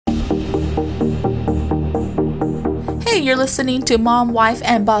Hey, you're listening to Mom, Wife,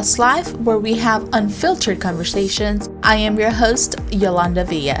 and Boss Life, where we have unfiltered conversations. I am your host, Yolanda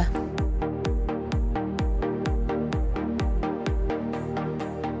Villa.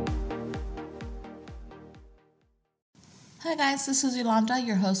 Hi guys, this is Yolanda,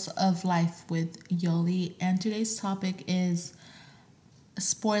 your host of Life with Yoli, and today's topic is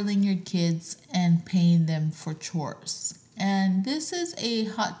spoiling your kids and paying them for chores. And this is a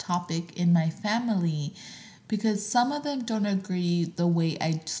hot topic in my family because some of them don't agree the way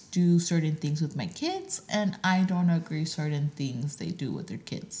I do certain things with my kids, and I don't agree certain things they do with their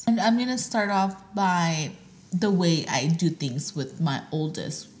kids. And I'm gonna start off by the way I do things with my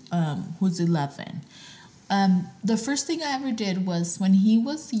oldest, who's 11. The first thing I ever did was when he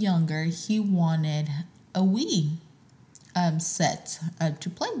was younger, he wanted a Wii set to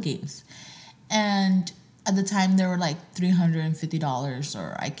play games. And at the time, they were like $350,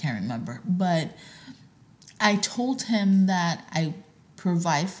 or I can't remember. But I told him that I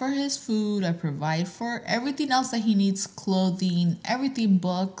provide for his food, I provide for everything else that he needs, clothing, everything,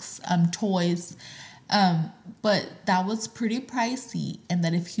 books, toys. But that was pretty pricey, and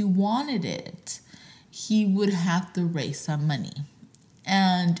that if he wanted it, he would have to raise some money.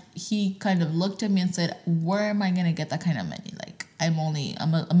 And he kind of looked at me and said, where am I going to get that kind of money? Like, I'm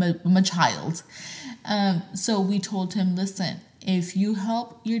a child. So we told him, listen, if you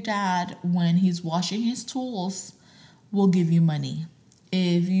help your dad when he's washing his tools, we'll give you money.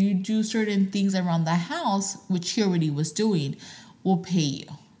 If you do certain things around the house, which he already was doing, we'll pay you.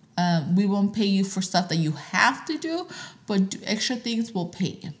 We won't pay you for stuff that you have to do, but extra things we'll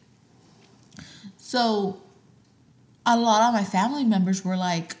pay you. So a lot of my family members were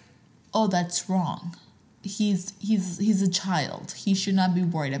like, oh, that's wrong. He's a child. He should not be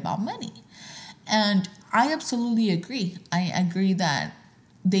worried about money. And I absolutely agree. I agree that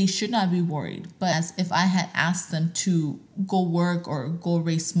they should not be worried. But as if I had asked them to go work or go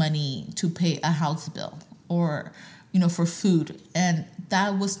raise money to pay a house bill or, for food. And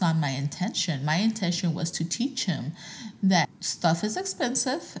that was not my intention. My intention was to teach him that stuff is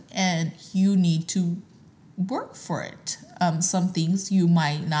expensive and you need to work for it. Some things you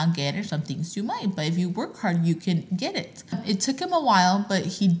might not get, or some things you might, but if you work hard, you can get it. It took him a while, but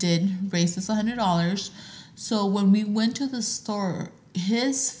he did raise us $100. So when we went to the store,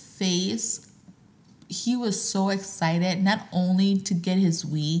 his face, he was so excited, not only to get his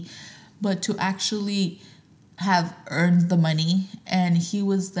Wii, but to actually have earned the money. And he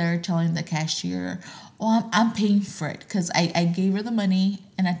was there telling the cashier, oh, I'm paying for it, because I gave her the money,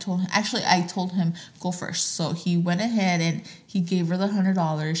 and I told him go first. So he went ahead and he gave her the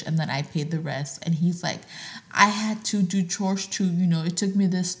 $100, and then I paid the rest. And he's like, I had to do chores too, it took me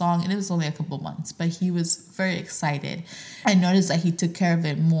this long, and it was only a couple months, but he was very excited. I noticed that he took care of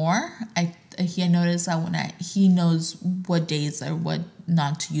it more. I noticed that he knows what days or what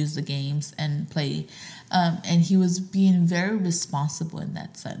not to use the games and play, and he was being very responsible in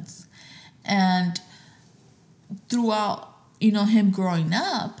that sense. And throughout, him growing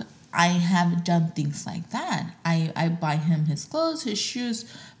up, I have done things like that. I buy him his clothes, his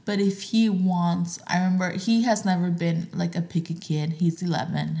shoes, but if he wants, I remember he has never been like a picky kid. He's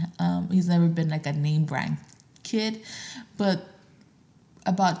 11. He's never been like a name brand kid, but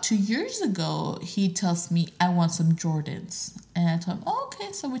about 2 years ago, he tells me, I want some Jordans. And I told him, oh,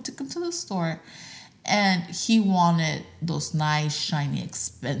 okay. So we took him to the store, and he wanted those nice, shiny,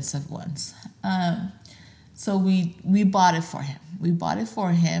 expensive ones. So we bought it for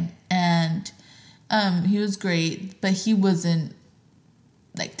him. And he was great, but he wasn't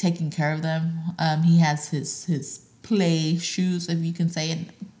like taking care of them. He has his play shoes, if you can say,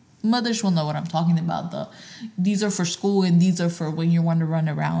 and mothers will know what I'm talking about. These are for school, and these are for when you want to run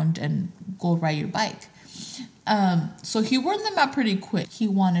around and go ride your bike. So he wore them out pretty quick. He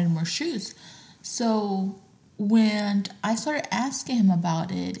wanted more shoes. So when I started asking him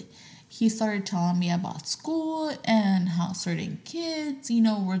about it, he started telling me about school and how certain kids,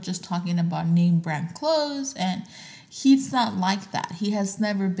 were just talking about name brand clothes, and he's not like that. He has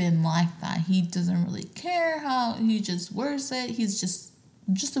never been like that. He doesn't really care how he just wears it. He's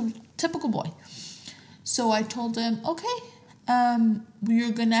just a typical boy. So I told him, okay,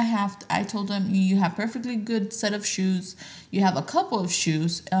 I told him, you have perfectly good set of shoes. You have a couple of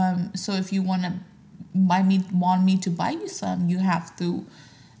shoes. So if you want me to buy you some, you have to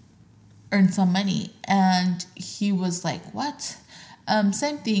earn some money. And he was like, what?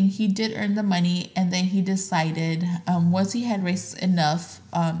 Same thing. He did earn the money, and then he decided, once he had raised enough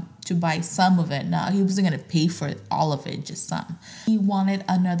to buy some of it. Now, he wasn't going to pay for all of it, just some. He wanted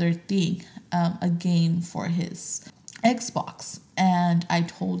another thing, a game for his Xbox. And I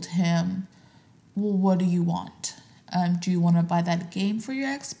told him, well, what do you want? Do you want to buy that game for your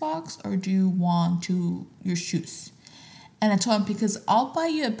Xbox, or do you want your shoes? And I told him, because I'll buy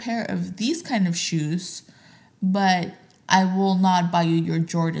you a pair of these kind of shoes, but I will not buy you your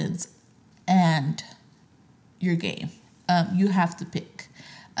Jordans and your game. You have to pick.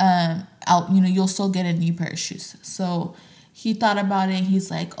 You'll still get a new pair of shoes. So he thought about it.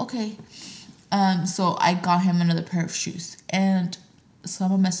 He's like, okay. So I got him another pair of shoes. And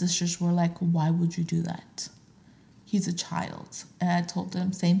some of my sisters were like, why would you do that? He's a child. And I told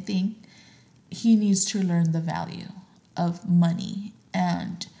them, same thing. He needs to learn the value of money,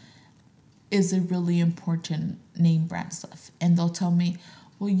 and is it really important name brand stuff. And they'll tell me,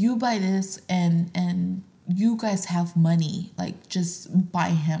 well, you buy this and you guys have money, like just buy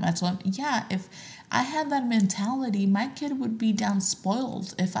him. I told him, yeah, if I had that mentality, my kid would be down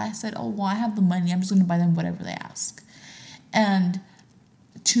spoiled. If I said, oh, well, I have the money, I'm just going to buy them whatever they ask. And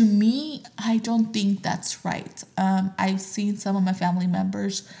to me, I don't think that's right. I've seen some of my family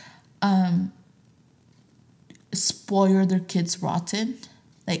members spoil their kids rotten,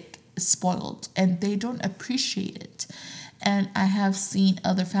 like spoiled, and they don't appreciate it. And I have seen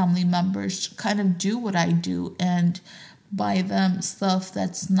other family members kind of do what I do and buy them stuff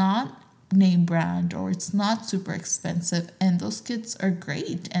that's not name brand or it's not super expensive, and those kids are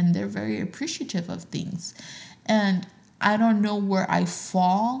great and they're very appreciative of things. And I don't know where I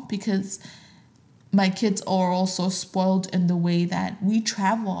fall, because my kids are also spoiled in the way that we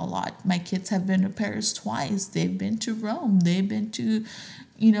travel a lot. My kids have been to Paris twice. They've been to Rome. They've been to,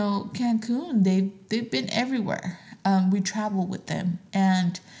 Cancun. They've been everywhere. We travel with them.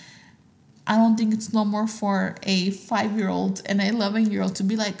 And I don't think it's normal for a 5-year-old and an 11-year-old to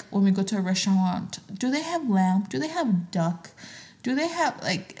be like, when we go to a restaurant, do they have lamb? Do they have duck? Do they have,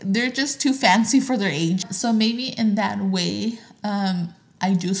 they're just too fancy for their age. So maybe in that way,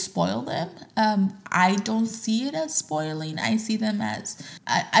 I do spoil them. I don't see it as spoiling. I see them as,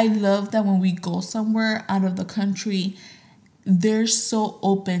 I love that when we go somewhere out of the country, they're so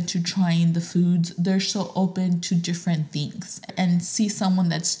open to trying the foods. They're so open to different things, and see someone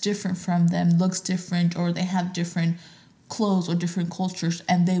that's different from them, looks different, or they have different clothes or different cultures,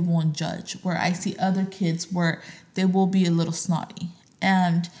 and they won't judge. Where I see other kids where they will be a little snotty.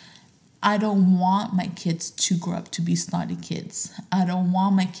 And I don't want my kids to grow up to be snotty kids. I don't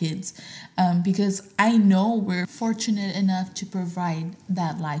want my kids, because I know we're fortunate enough to provide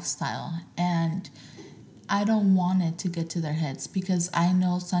that lifestyle. And I don't want it to get to their heads, because I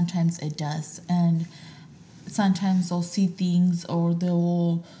know sometimes it does. And sometimes they'll see things, or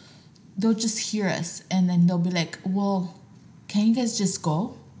they'll just hear us, and then they'll be like, well, can you guys just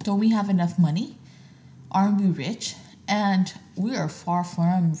go? Don't we have enough money? Aren't we rich? And we are far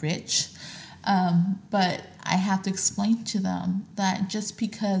from rich. But I have to explain to them that just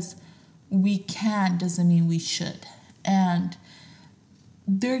because we can doesn't mean we should. And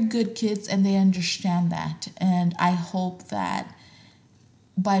they're good kids and they understand that. And I hope that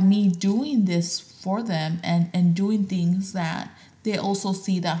by me doing this for them and doing things, that they also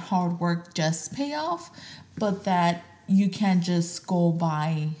see that hard work does pay off, but that you can't just go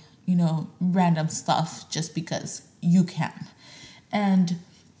buy, random stuff just because you can. And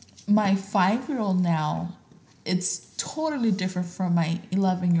my 5-year-old now, it's totally different from my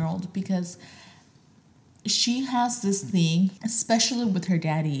 11-year-old, because she has this thing, especially with her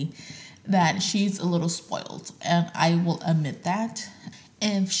daddy, that she's a little spoiled. And I will admit that.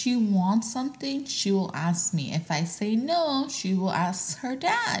 If she wants something, she will ask me. If I say no, she will ask her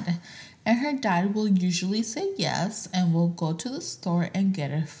dad. And her dad will usually say yes, and will go to the store and get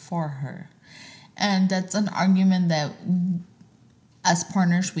it for her. And that's an argument that as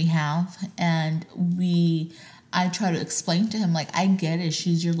partners we have. And I try to explain to him, I get it.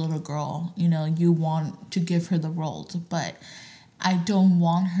 She's your little girl. You want to give her the roles, but I don't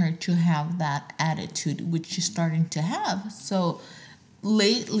want her to have that attitude, which she's starting to have. So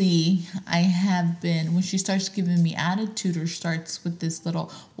lately, I have been, when she starts giving me attitude, or starts with this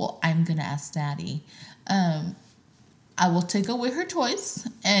little, well, I'm going to ask daddy, I will take away her toys,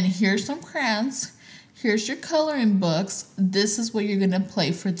 and here's some crayons. Here's your coloring books. This is what you're going to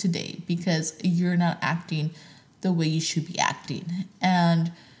play for today, because you're not acting the way you should be acting.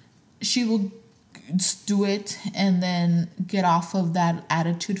 And she will do it and then get off of that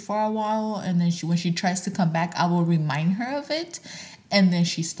attitude for a while. And then when she tries to come back, I will remind her of it. And then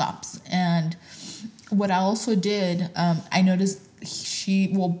she stops. And what I also did, I noticed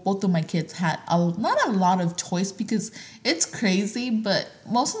both of my kids had not a lot of toys, because it's crazy, but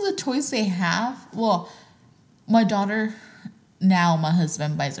most of the toys they have, my daughter, now my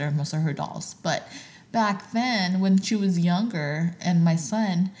husband buys her most of her dolls, but back then when she was younger, and my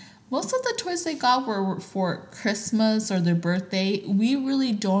son, Most of the toys they got were for Christmas or their birthday. We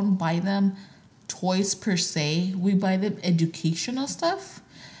really don't buy them toys per se. We buy them educational stuff.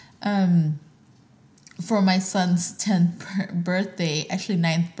 Um, for my son's 10th birthday, actually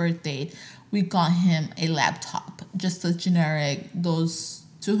ninth birthday, we got him a laptop, just a generic, those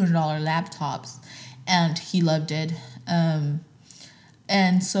 $200 laptops, and he loved it.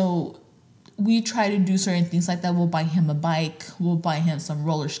 And so we try to do certain things like that. We'll buy him a bike, we'll buy him some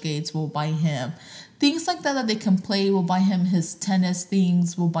roller skates, we'll buy him things like that that they can play. We'll buy him his tennis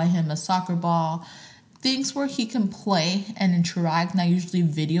things, we'll buy him a soccer ball, things where he can play and interact, not usually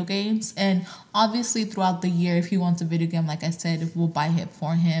video games. And obviously throughout the year, if he wants a video game, like I said, we'll buy it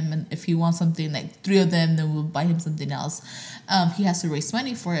for him. And if he wants something like three of them, then we'll buy him something else. He has to raise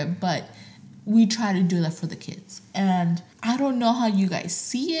money for it, but we try to do that for the kids. And I don't know how you guys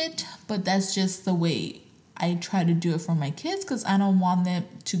see it, but that's just the way I try to do it for my kids, because I don't want them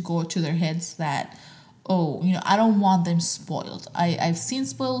to go to their heads that, oh, I don't want them spoiled. I've seen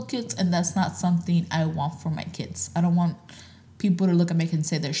spoiled kids, and that's not something I want for my kids. I don't want people to look at me and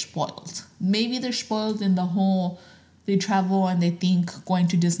say they're spoiled. Maybe they're spoiled in the whole, they travel and they think going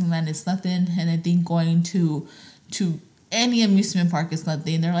to Disneyland is nothing, and they think going to any amusement park is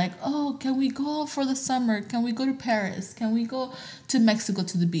nothing. They're like, oh, can we go for the summer? Can we go to Paris? Can we go to Mexico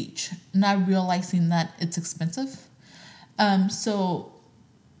to the beach? Not realizing that it's expensive. So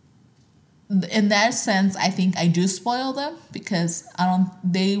in that sense, I think I do spoil them, because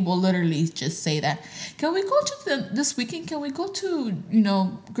they will literally just say that, can we go to this weekend? Can we go to,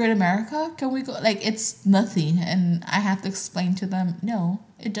 Great America? Can we go? Like, it's nothing. And I have to explain to them, no,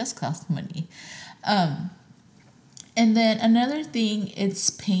 it does cost money. And then another thing, it's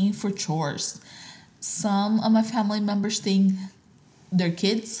paying for chores. Some of my family members think their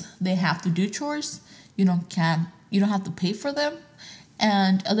kids, they have to do chores. You don't have to pay for them.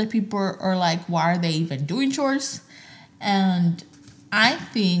 And other people are like, why are they even doing chores? And I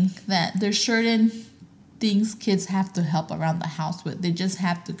think that there's certain things kids have to help around the house with. They just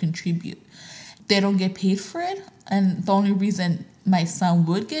have to contribute. They don't get paid for it. And the only reason my son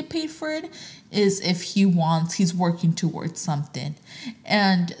would get paid for it is if he's working towards something.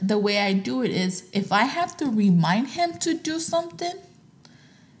 And the way I do it is, if I have to remind him to do something,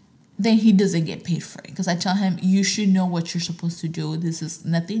 then he doesn't get paid for it, because I tell him, you should know what you're supposed to do. This is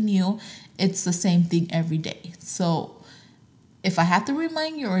nothing new. It's the same thing every day. So if I have to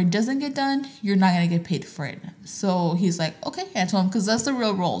remind you or it doesn't get done, you're not going to get paid for it. So he's like, okay. I told him, because that's the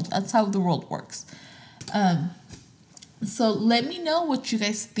real world. That's how the world works. So let me know what you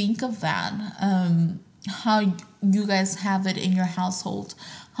guys think of that. How you guys have it in your household,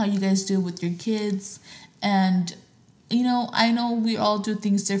 how you guys do it with your kids. And I know we all do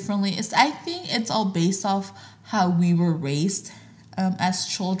things differently. I think it's all based off how we were raised as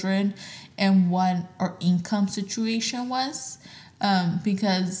children and what our income situation was.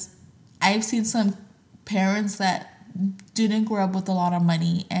 Because I've seen some parents that didn't grow up with a lot of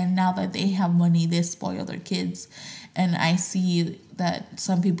money, and now that they have money, they spoil their kids. And I see that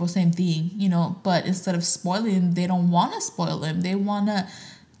some people, same thing, but instead of spoiling them, they don't want to spoil them. They want to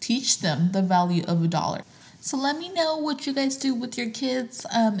teach them the value of $1. So let me know what you guys do with your kids.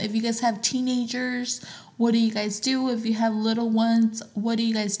 If you guys have teenagers, what do you guys do? If you have little ones, what do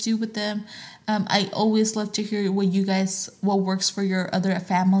you guys do with them? I always love to hear what works for your other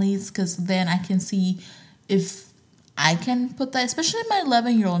families, because then I can see if I can put that, especially my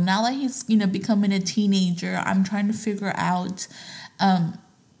 11-year-old, now that he's, becoming a teenager, I'm trying to figure out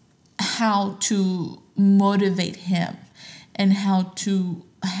how to motivate him and how to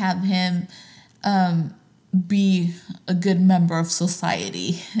have him be a good member of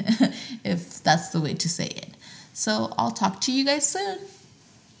society, if that's the way to say it. So I'll talk to you guys soon.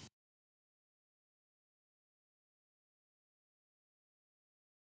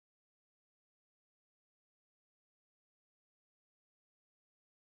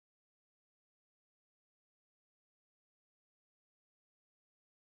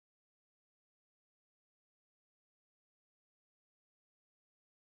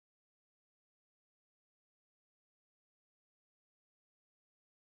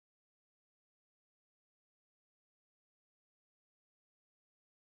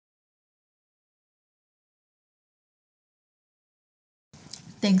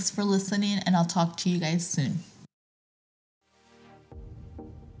 Thanks for listening, and I'll talk to you guys soon.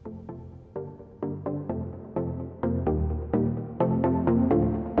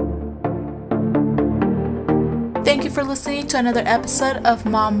 Thank you for listening to another episode of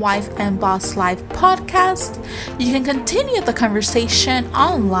Mom, Wife, and Boss Life podcast. You can continue the conversation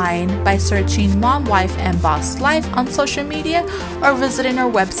online by searching Mom, Wife, and Boss Life on social media or visiting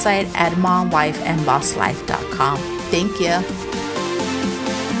our website at momwifeandbosslife.com. Thank you.